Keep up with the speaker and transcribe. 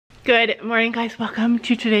Good morning, guys. Welcome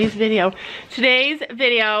to today's video. Today's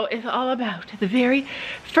video is all about the very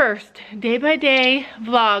first day by day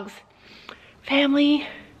vlogs family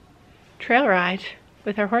trail ride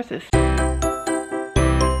with our horses.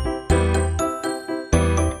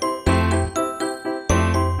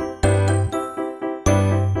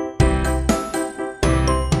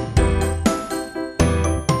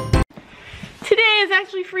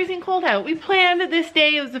 Actually freezing cold out. We planned this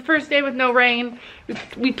day. It was the first day with no rain.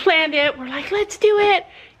 We planned it. We're like, let's do it.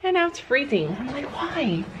 And now it's freezing. I'm like,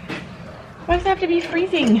 why? Why does it have to be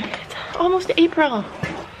freezing? It's almost April.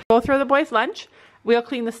 We'll throw the boys lunch. We'll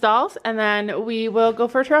clean the stalls and then we will go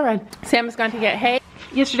for a trail ride. Sam has gone to get hay.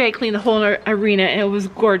 Yesterday I cleaned the whole arena and it was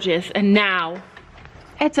gorgeous. And now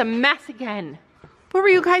it's a mess again. What were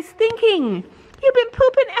you guys thinking? You've been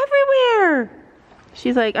pooping everywhere.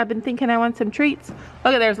 She's like, I've been thinking I want some treats.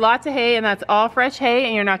 Look, there's lots of hay and that's all fresh hay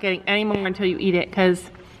and you're not getting any more until you eat it because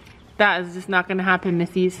that is just not gonna happen,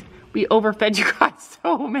 missies. We overfed you guys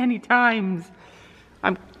so many times.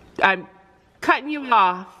 I'm cutting you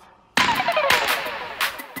off.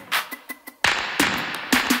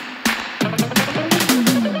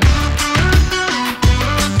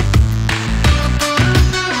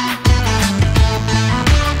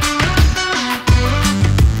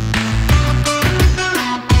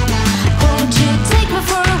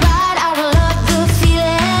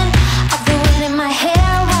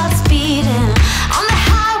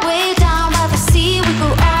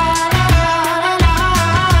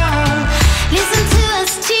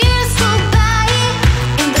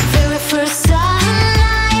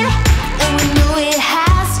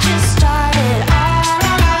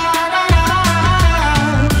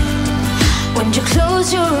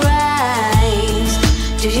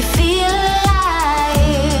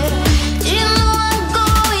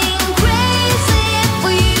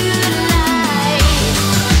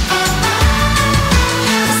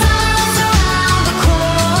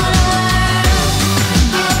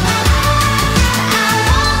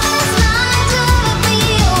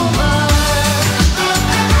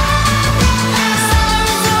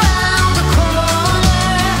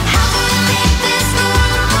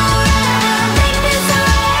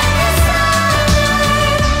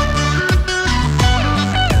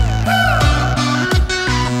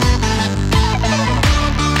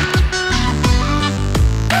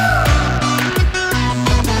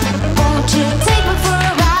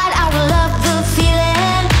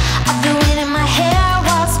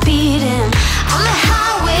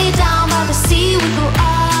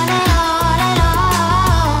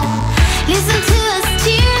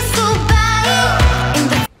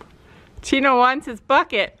 Chino wants his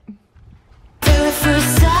bucket.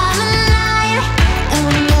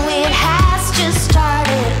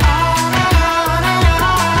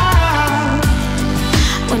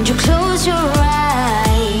 When you close your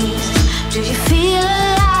eyes, do you feel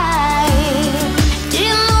alive? Do you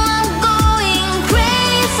know I'm going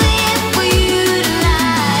crazy for you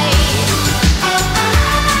tonight?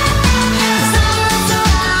 Summer's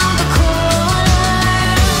around the corner.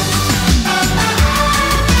 I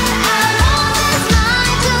want this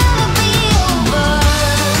night to be over.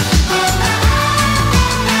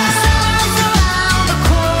 Summer's around the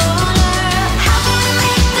corner. How can we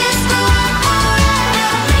make this go on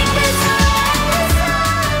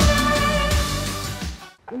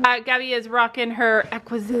forever? Gabby is rocking her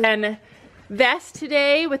Equizan vest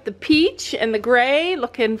today with the peach and the gray,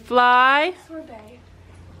 looking fly. Sorbet.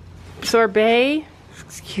 Sorbet?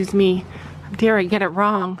 Excuse me. How dare I get it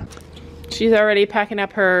wrong? She's already packing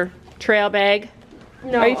up her trail bag.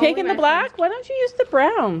 No, are you taking the black? Why don't you use the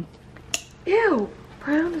brown? Ew,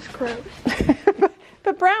 brown is gross.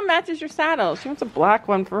 But brown matches your saddle. She wants a black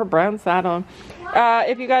one for a brown saddle.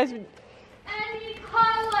 If you guys... Any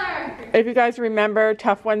color. If you guys remember,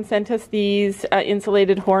 Tough One sent us these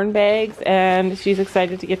insulated horn bags and she's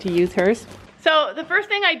excited to get to use hers. So the first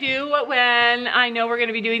thing I do when I know we're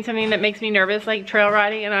gonna be doing something that makes me nervous, like trail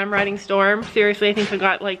riding, and I'm riding Storm. Seriously, I think I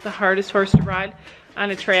got like the hardest horse to ride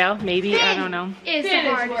on a trail. Maybe, I don't know. Is the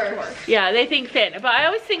hardest horse. Yeah, they think Finn. But I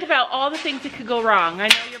always think about all the things that could go wrong. I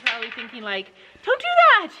know you're probably thinking like, don't do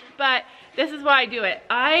that. But this is why I do it.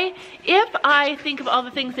 If I think of all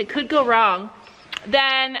the things that could go wrong,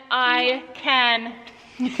 then I can...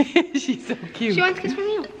 She's so cute. She wants a kiss from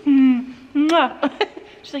you.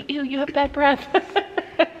 She's like, ew, you have bad breath.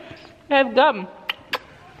 I have gum.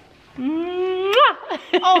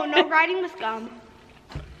 Oh, no riding with gum.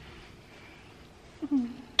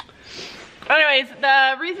 Anyways,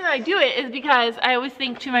 the reason I do it is because I always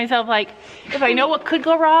think to myself, like, if I know what could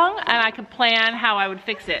go wrong, and I could plan how I would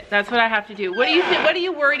fix it. That's what I have to do. What do you think? What are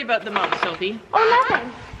you worried about the most, Sophie? Oh,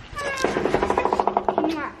 nothing.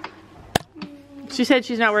 She said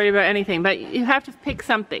she's not worried about anything, but you have to pick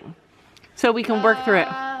something so we can work through it.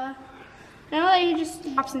 No, he just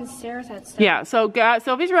stops and stares at stuff. Yeah, so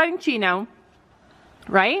Sophie's riding Chino,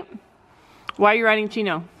 right? Why are you riding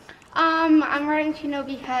Chino? I'm riding Chino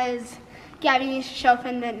because Gabby needs to show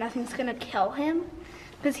Finn that nothing's gonna kill him.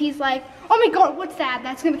 Because he's like, oh my god, what's that?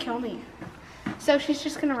 That's gonna kill me. So she's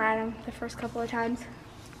just gonna ride him the first couple of times.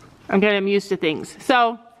 I'm getting him used to things.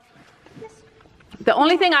 So, the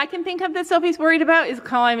only thing I can think of that Sophie's worried about is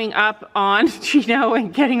climbing up on Chino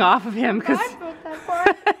and getting off of him. Cause I broke that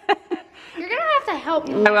part. You're gonna have to help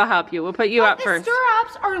me. I will help you. We'll put you up first. The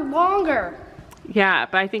stirrups are longer. Yeah,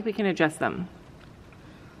 but I think we can adjust them.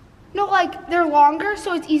 No, like they're longer,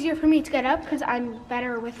 so it's easier for me to get up because I'm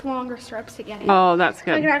better with longer stirrups to get in. Oh, that's So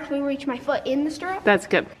I good. can actually reach my foot in the stirrup. That's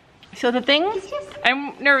good. So the thing,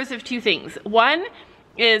 I'm nervous of two things. One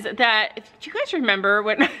is that, do you guys remember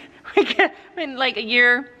when like a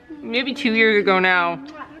year, maybe 2 years ago now,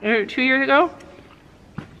 2 years ago?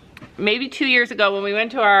 Maybe 2 years ago when we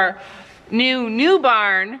went to our new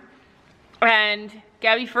barn and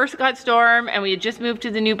Gabby first got Storm and we had just moved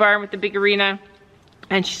to the new barn with the big arena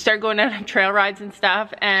and she started going out on trail rides and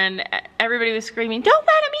stuff and everybody was screaming, don't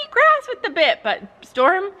let him eat grass with the bit, but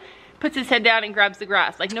Storm puts his head down and grabs the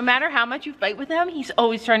grass. Like no matter how much you fight with him, he's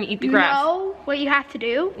always trying to eat the grass. No, what you have to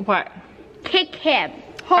do? What? Kick him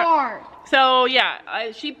hard. So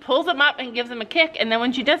yeah, she pulls him up and gives him a kick, and then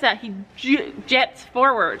when she does that, he jets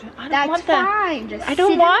forward. I don't want that. Fine. Just I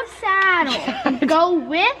don't sit want in the saddle and go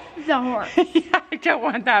with the horse. Yeah, I don't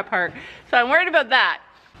want that part. So I'm worried about that.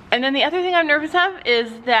 And then the other thing I'm nervous of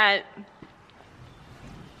is that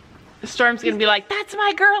Storm's gonna be like, that's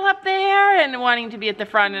my girl up there, and wanting to be at the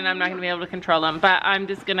front, and I'm not gonna be able to control him. But I'm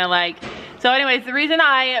just gonna like, so anyways, the reason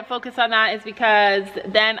I focus on that is because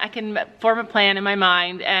then I can form a plan in my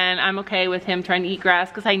mind, and I'm okay with him trying to eat grass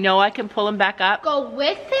because I know I can pull him back up. Go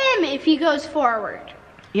with him if he goes forward.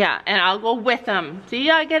 Yeah, and I'll go with him. See,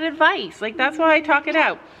 I get advice. Like that's why I talk it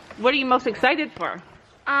out. What are you most excited for?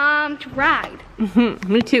 To ride.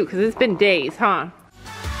 Me too, because it's been days, huh?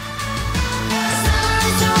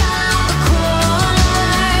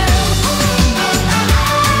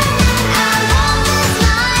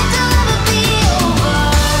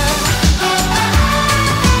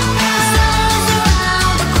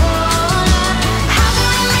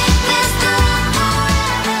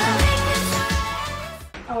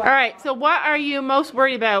 Alright, so what are you most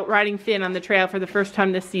worried about riding Finn on the trail for the first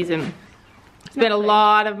time this season? It's been a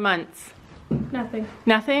lot of months. Nothing.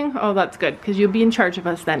 Nothing? Oh, that's good, because you'll be in charge of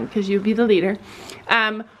us then, because you'll be the leader.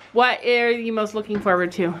 What are you most looking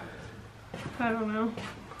forward to? I don't know.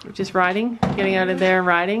 Just riding? Getting out of there and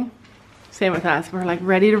riding? Same with us. We're like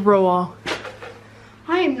ready to roll.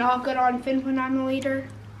 I am not good on Finn when I'm a leader.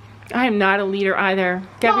 I am not a leader either.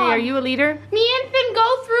 Gabby, Mom, are you a leader? Me and Finn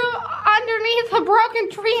go through underneath a broken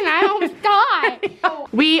tree and I almost die.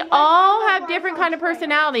 We all have different kind of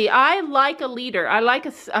personality. I like a leader. I like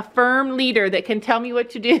a firm leader that can tell me what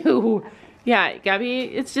to do. Yeah, Gabby,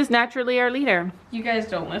 it's just naturally our leader. You guys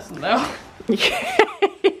don't listen though. Yeah.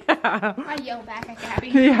 I yell back at Gabby.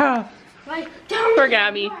 Yeah. Like, Poor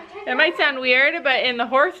Gabby. It might sound weird, but in the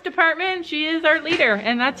horse department, she is our leader.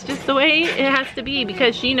 And that's just the way it has to be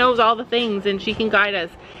because she knows all the things and she can guide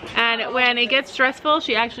us. And when it gets stressful,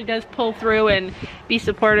 she actually does pull through and be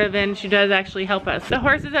supportive and she does actually help us. The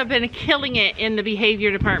horses have been killing it in the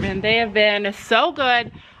behavior department. They have been so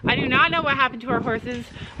good. I do not know what happened to our horses.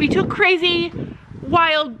 We took Crazy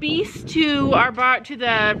Wild Beast to our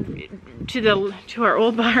our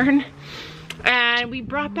old barn. And we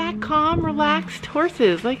brought back calm, relaxed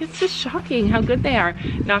horses. Like, it's just shocking how good they are.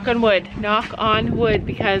 Knock on wood,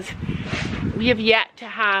 because we have yet to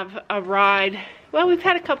have a ride. Well, we've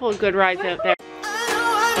had a couple of good rides out there.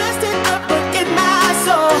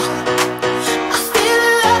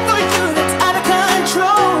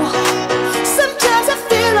 Sometimes I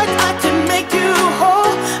feel like I can make you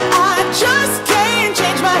whole. I just can't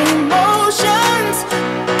change my emotions.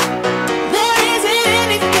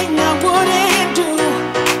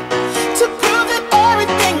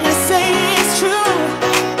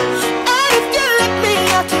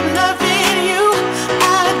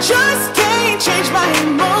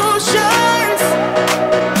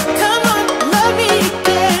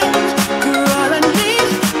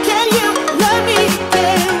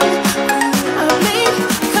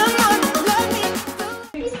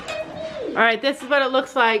 Alright, this is what it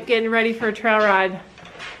looks like getting ready for a trail ride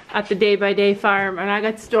at the Day by Day farm. And I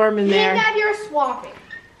got Storm in there. Me and Gabby are swapping.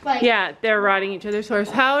 Like, yeah, they're riding each other's horse.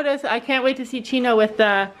 I can't wait to see Chino with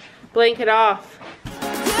the blanket off.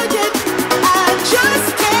 I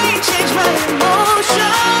just can't change my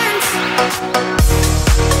emotions.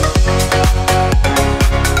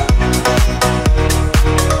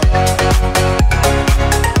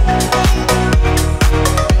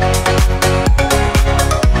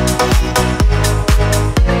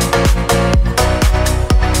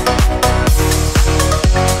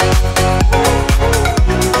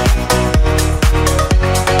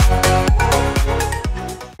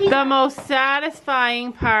 most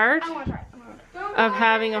satisfying part I want to try. of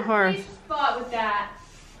having a horse. Spot with that.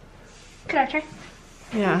 Could I try?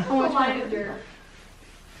 Yeah. I want to dirt.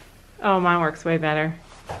 Oh, mine works way better.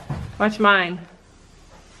 Watch mine.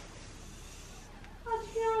 Oh,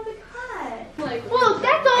 Chino, the cut. Like, Well,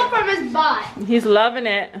 that's all from his butt. He's loving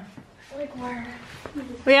it. like where?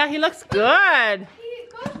 Well, yeah, he looks good.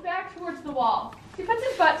 He goes back towards the wall. He puts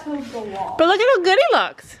his butt towards the wall. But look at how good he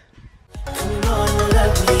looks. Come on,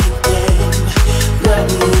 love me again, love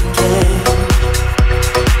me again.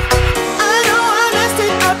 I know I messed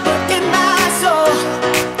it up, but in my soul,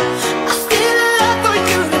 I feel a love for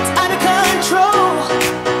you that's out of control.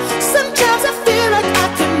 Sometimes I feel like I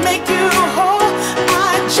can make you whole.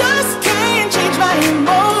 I just can't change my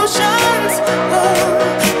emotions. Oh,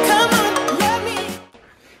 come on, love me.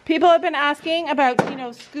 People have been asking about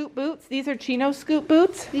Chino's scoop boots. These are Chino's scoop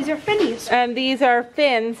boots. These are Finny's. And these are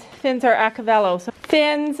Finn's. Finn's are Acavello. So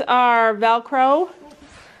Finn's are Velcro.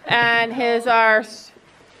 And his are,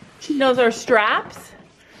 Chino's are straps.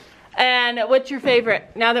 And what's your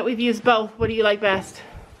favorite? Now that we've used both, what do you like best?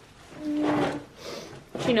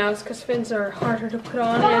 Chinos, because fins are harder to put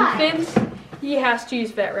on. Why? And fins, he has to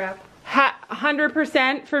use vet wrap.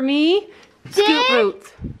 100% for me, scoop Did-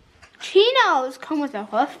 boots. Chinos come with a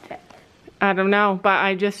hoof tip. I don't know, but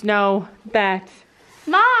I just know that,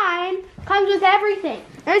 Mine comes with everything.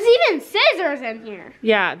 There's even scissors in here.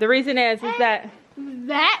 yeah, the reason is that,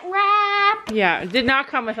 Vet wrap. yeah, it did not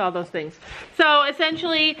come with all those things. So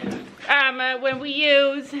essentially,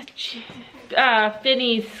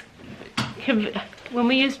 when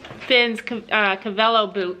we use Finn's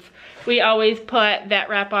Cavello boots, we always put vet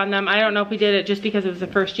wrap on them. I don't know if we did it just because it was the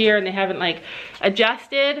first year and they haven't like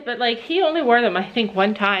adjusted, but like he only wore them I think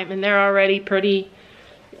one time and they're already pretty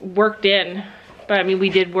worked in. But I mean, we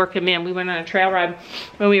did work them in. We went on a trail ride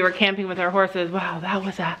when we were camping with our horses. Wow, that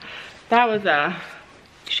was a,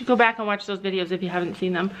 you should go back and watch those videos if you haven't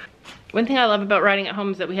seen them. One thing I love about riding at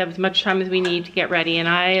home is that we have as much time as we need to get ready, and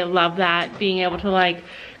I love that, being able to like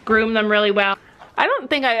groom them really well. I don't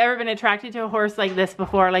think I've ever been attracted to a horse like this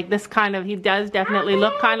before. Like this kind of, he does definitely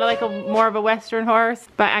look kind of like more of a Western horse,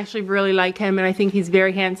 but I actually really like him and I think he's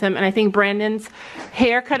very handsome. And I think Brandon's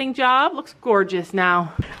hair cutting job looks gorgeous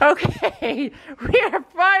now. Okay, we are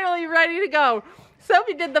finally ready to go.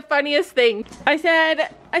 Sophie did the funniest thing. I said,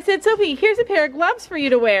 Sophie, here's a pair of gloves for you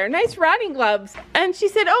to wear. Nice riding gloves. And she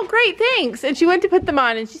said, oh great, thanks. And she went to put them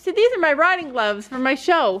on and she said, these are my riding gloves for my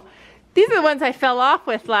show. These are the ones I fell off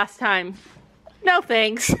with last time. No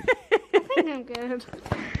thanks. I think I'm good.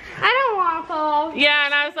 I don't want to fall. Yeah,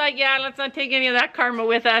 and I was like, yeah, let's not take any of that karma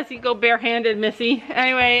with us. You go barehanded, Missy.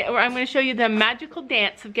 Anyway, I'm going to show you the magical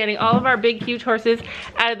dance of getting all of our big, huge horses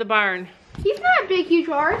out of the barn. He's not a big, huge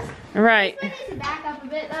horse. All right. This one needs to back up a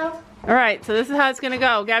bit, though. All right, so this is how it's going to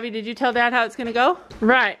go. Gabby, did you tell Dad how it's going to go?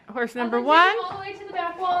 Right, horse number Take him one. all the way to the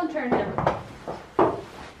back wall and turn him.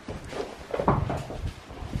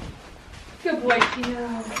 Good boy,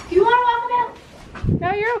 Chino. Do you want to walk him out?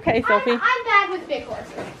 No, you're okay, Sophie. I'm bad with big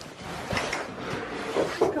horses.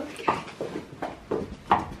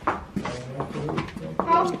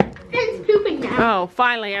 Oh, Finn's pooping now. Oh,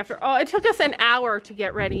 finally, after, oh, it took us an hour to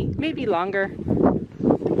get ready. Maybe longer.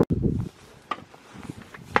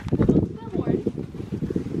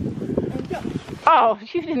 Oh,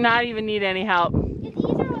 you did not even need any help. It's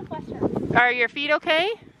easier with Western. Are your feet okay?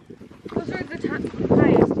 Those are the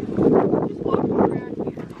highest. Just walk around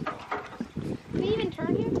here. Can you even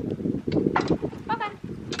turn here? Okay.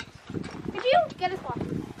 Could you get us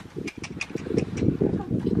walking?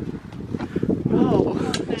 Oh.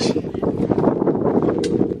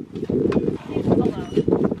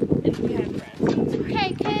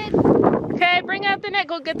 Okay, kid. Okay, bring out the next,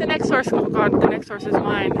 go get the next horse. Oh God, the next horse is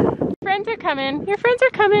mine. Friends are coming. Your friends are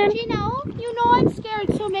coming. Chino, you know I'm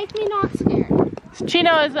scared, so make me not scared.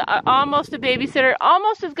 Chino is almost a babysitter,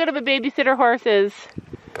 almost as good of a babysitter horse as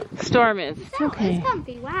Storm is. It's okay. It's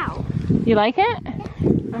comfy, wow. You like it?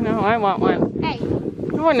 I know, I want one. Hey,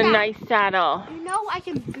 I want a nice saddle. you know I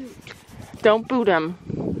can boot. Don't boot him.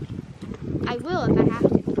 I will if I have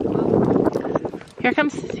to. Here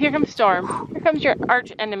comes Storm. Here comes your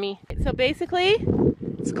arch enemy. So basically,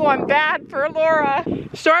 it's going bad for Laura.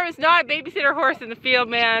 Storm is not a babysitter horse in the field,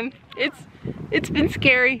 man. It's been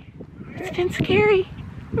scary. It's been scary.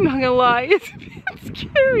 I'm not gonna lie, it's been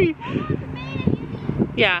scary.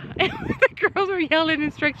 Yeah, the girls were yelling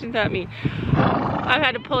instructions at me. I've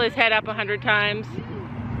had to pull his head up 100 times.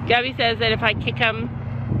 Gabby says that if I kick him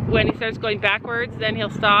when he starts going backwards, then he'll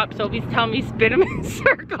stop. Sophie's telling me spin him in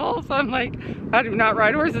circles. I'm like, I do not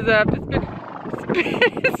ride horses up to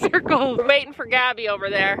spin in circles. We're waiting for Gabby over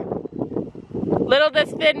there. Little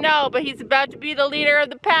does Finn know, but he's about to be the leader of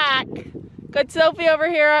the pack. Got Sophie over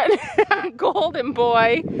here on Golden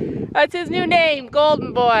Boy. That's his new name,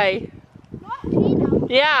 Golden Boy.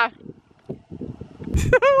 Yeah.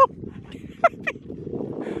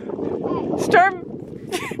 Storm.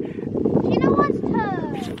 Gina wants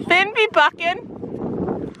to. Finn be bucking.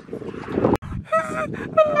 Oh my god.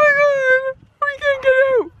 We can't get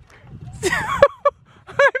out.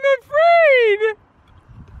 I'm afraid.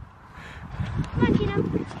 Come on, Gina.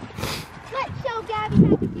 Let's show Gabby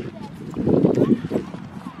how to do this.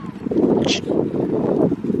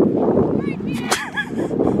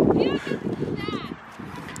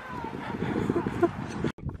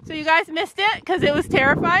 So you guys missed it because it was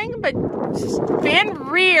terrifying, but Finn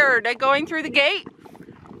reared at going through the gate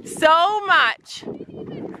so much.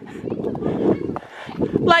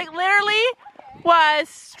 Like literally was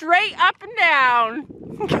straight up and down.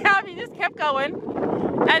 Gabby just kept going.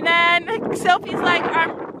 And then Sophie's like,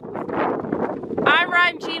 I'm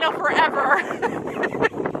riding Gino forever.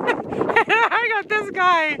 And I got this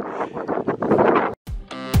guy.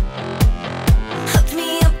 Hooked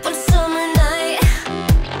me up one summer night.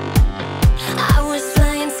 I was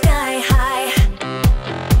flying sky high.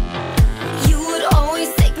 You would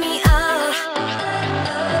always take me out.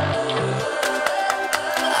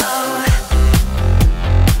 Oh.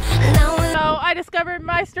 So I discovered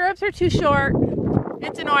my stirrups are too short.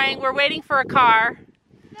 It's annoying. We're waiting for a car.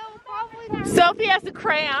 No, probably not. Sophie has a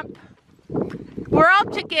cramp. We're all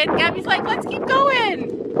chicken. Gabby's like, let's keep going. Me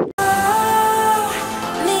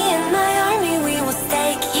and my army, we will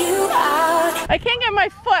stake you out. I can't get my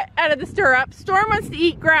foot out of the stirrup. Storm wants to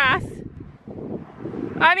eat grass.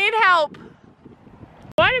 I need help.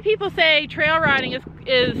 Why do people say trail riding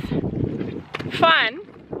is fun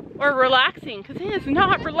or relaxing? Because it is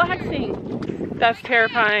not relaxing. That's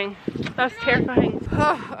terrifying. That's terrifying.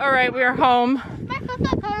 Oh, all right, we are home. My foot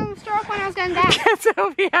got caught on the stirrup when I was getting down.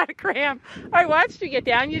 Sophie had a cramp. I watched you get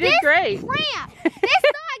down. You did great. Cramp. This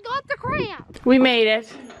side got the cramp. We made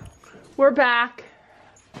it. We're back.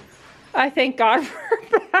 I thank God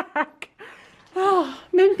we're back. Oh,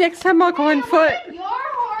 maybe next time I'll go on foot. Your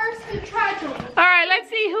horse who tried to. All right, let's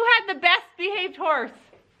see who had the best behaved horse.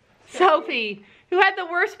 Sophie. Who had the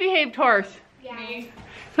worst behaved horse? Yeah.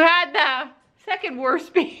 Who had the second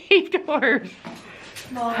worst behaved horse?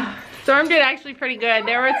 Storm did actually pretty good.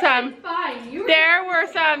 There were some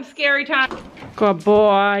scary times. Good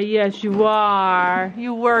boy, yes you are.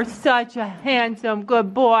 You were such a handsome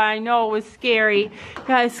good boy. I know it was scary. You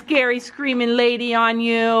had a scary screaming lady on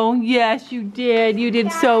you. Yes you did. You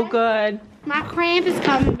did so good. My cramp is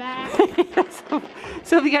coming back.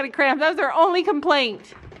 So we got a cramp. That was our only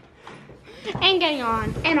complaint. And getting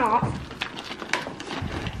on and off.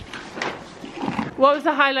 What was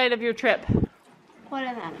the highlight of your trip? What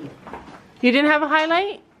does that mean? You didn't have a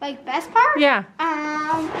highlight? Like best part? Yeah.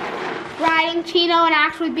 Riding Chino and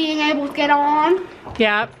actually being able to get on.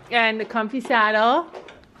 Yeah, and the comfy saddle.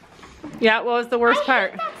 Yeah, what was the worst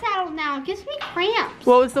part? I hate that saddle now. It gives me cramps.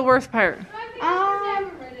 What was the worst part?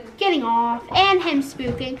 Getting off and him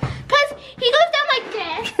spooking. Because he goes down like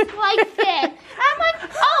this, like Finn. I'm like,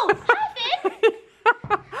 oh, hi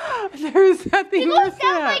Finn. There's nothing He worse goes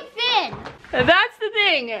than down that. like Finn. That's the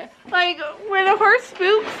thing. Like, when a horse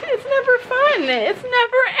spooks, it's never fun. It's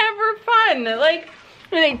never, ever fun. Like,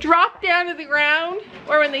 when they drop down to the ground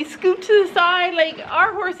or when they scoot to the side, like,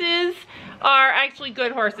 our horses are actually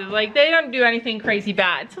good horses. Like, they don't do anything crazy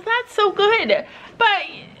bad. So that's so good. But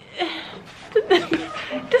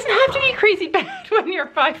it doesn't have to be crazy bad when you're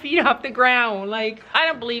 5 feet off the ground. Like, I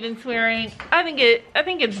don't believe in swearing. I think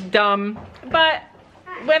it's dumb. But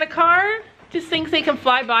when a car just thinks they can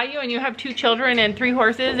fly by you and you have 2 children and 3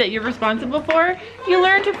 horses that you're responsible for, you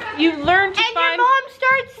learn to find. And your mom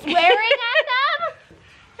starts swearing at them?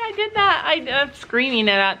 I did that. I'm screaming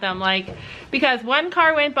it at them, like, because one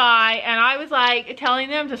car went by and I was like telling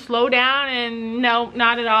them to slow down and no,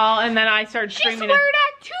 not at all. And then I started screaming. She sweared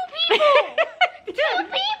at 2 people. 2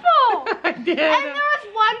 people. I did. And there was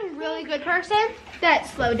one really good person that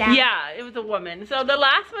slowed down. Yeah, it was a woman. So the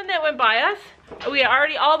last one that went by us,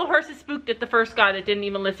 all the horses spooked at the first guy that didn't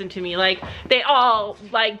even listen to me. Like, they all,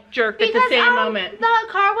 like, jerked at the same moment. The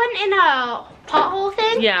car went in a pothole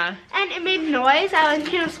thing. Yeah. And it made noise. I was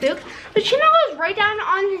Chino spooked. But Chino goes right down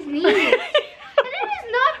on his knees. And it is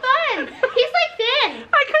not fun. He's like Finn.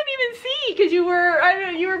 I couldn't even see because you were, I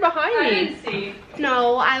don't know, you were behind me. I didn't see.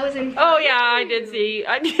 No, I was in front. Oh yeah, I did see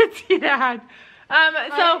that.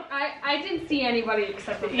 So I didn't see anybody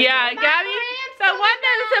except for Finn. yeah, Gabby, the one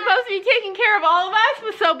that was supposed to be taking care of all of us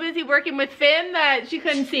was so busy working with Finn that she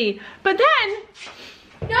couldn't see. But then,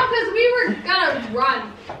 No, because we were gonna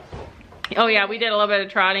run. Oh yeah, we did a little bit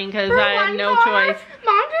of trotting because For I had one no car, choice.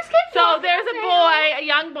 Mom just kept So walking there's a boy, a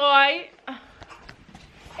young boy.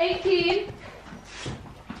 18.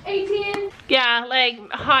 18. Yeah, like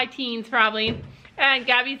high teens probably. And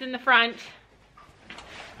Gabby's in the front.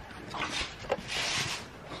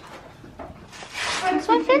 That's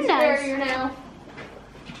what Finn does. Now.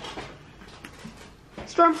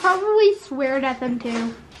 Storm probably sweared at them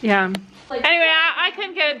too. Yeah. Anyway, I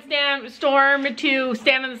couldn't get Storm to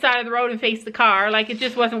stand on the side of the road and face the car. Like, it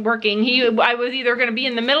just wasn't working. I was either going to be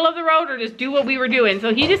in the middle of the road or just do what we were doing.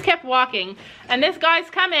 So he just kept walking. And this guy's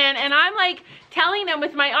come in, and I'm like telling him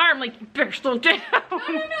with my arm, like, you better slow down. No,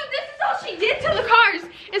 this is all she did to the cars.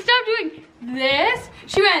 Instead of doing this,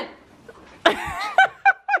 she went. I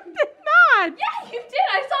did not. Yeah, you did.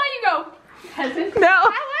 I saw you go. Peasant. No. I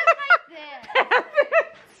was like this.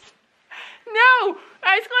 No,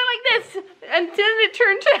 I was going like this, and then it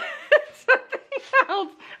turned to something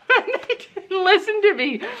else, and they didn't listen to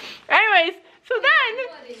me. Anyways, so then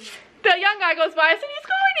the young guy goes by, I said,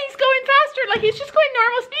 he's going faster, like he's just going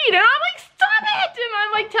normal speed, and I'm like, stop it, and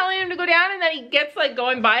I'm like telling him to go down, and then he gets like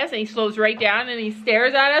going by us, and he slows right down, and he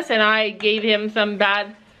stares at us, and I gave him some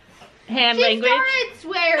bad hand language. Started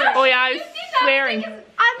swearing. Oh yeah, I was swearing. I'm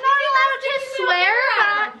not allowed to swear,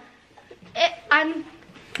 but I'm.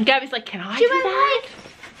 Gabby's like, can I She do went that? like,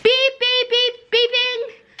 beep, beep, beep, beeping.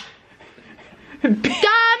 Dumb.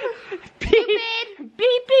 Beep,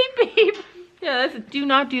 beep, beep, beep. Yeah, do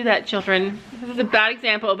not do that, children. This is a bad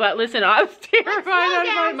example, but listen, I was terrified out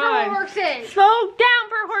of my mind. Horses. Slow down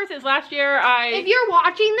for horses. Last year, If you're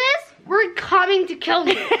watching this, we're coming to kill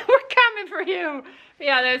you. we're coming for you.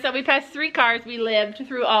 Yeah, so we passed 3 cars. We lived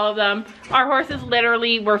through all of them. Our horses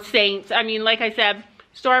literally were saints. I mean, like I said,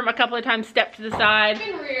 Storm a couple of times stepped to the side.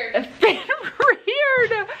 Been reared. Been reared. When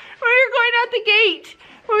we were going out the gate.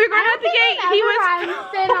 When we were going out the gate, he was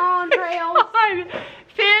Finn on trails.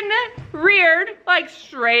 Finn reared, like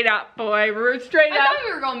straight up, boy. Straight I up. thought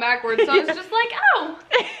we were going backwards, so I was just like, oh,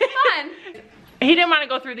 fun. He didn't want to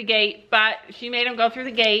go through the gate, but she made him go through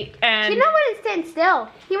the gate, and She didn't want to stand still.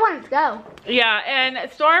 He wanted to go. yeah, and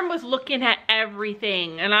Storm was looking at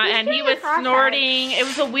everything, and he doing was a cross-eyed. snorting. It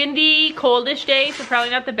was a windy, coldish day, so probably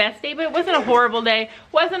not the best day, but it wasn't a horrible day.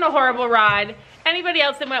 Wasn't a horrible ride. Anybody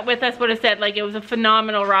else that went with us would have said like it was a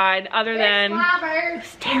phenomenal ride, other than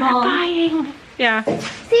Robbers. terrifying. Yeah,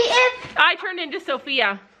 See if I turned into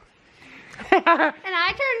Sophia. and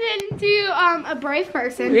I turned into a brave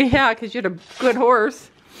person. Yeah, because you had a good horse.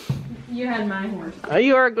 You had my horse.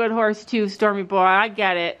 You are a good horse too, Stormy boy. I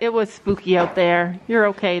get it. It was spooky out there. You're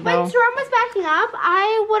okay though. When Storm was backing up,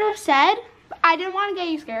 I would have said, I didn't want to get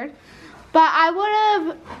you scared, but I would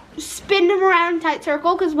have spinned him around in a tight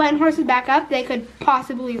circle because when horses back up, they could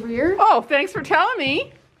possibly rear. Oh, thanks for telling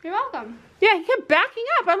me. You're welcome. Yeah, he kept backing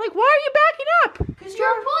up. I'm like, why are you backing up? Because you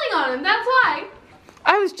were pulling on him, that's why.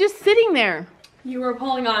 I was just sitting there. You were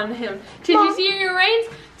pulling on him. Did you see your reins?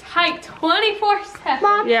 Tight 24/7.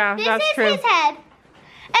 Mom, Yeah, this that's is true. his head,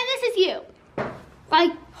 and this is you.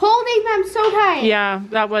 Like, holding them so tight. Yeah,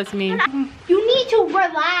 that was me. You need to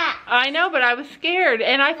relax. I know, but I was scared,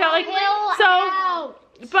 and I felt like Chill so. out.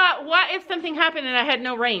 But what if something happened and I had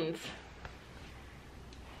no reins?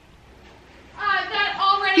 That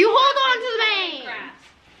already. You hold on to the Storm mane. grass.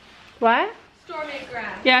 What? Storm ate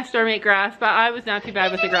grass. Yeah, Storm ate grass, but I was not too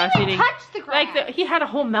bad with the grass eating. Touch the grass. Like he had a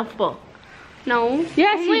whole mouthful. No.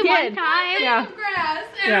 Yes, Only he one did. time. Yeah. Grass,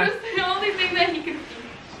 and Yeah. it was the only thing that he could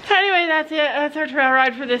eat. Anyway, that's it. That's our trail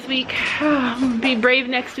ride for this week. Be brave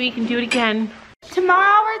next week and do it again.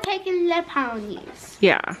 Tomorrow we're taking the ponies.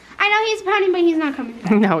 Yeah. I know he's a pony, but he's not coming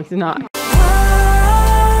back. No, he's not. One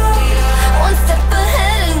step ahead.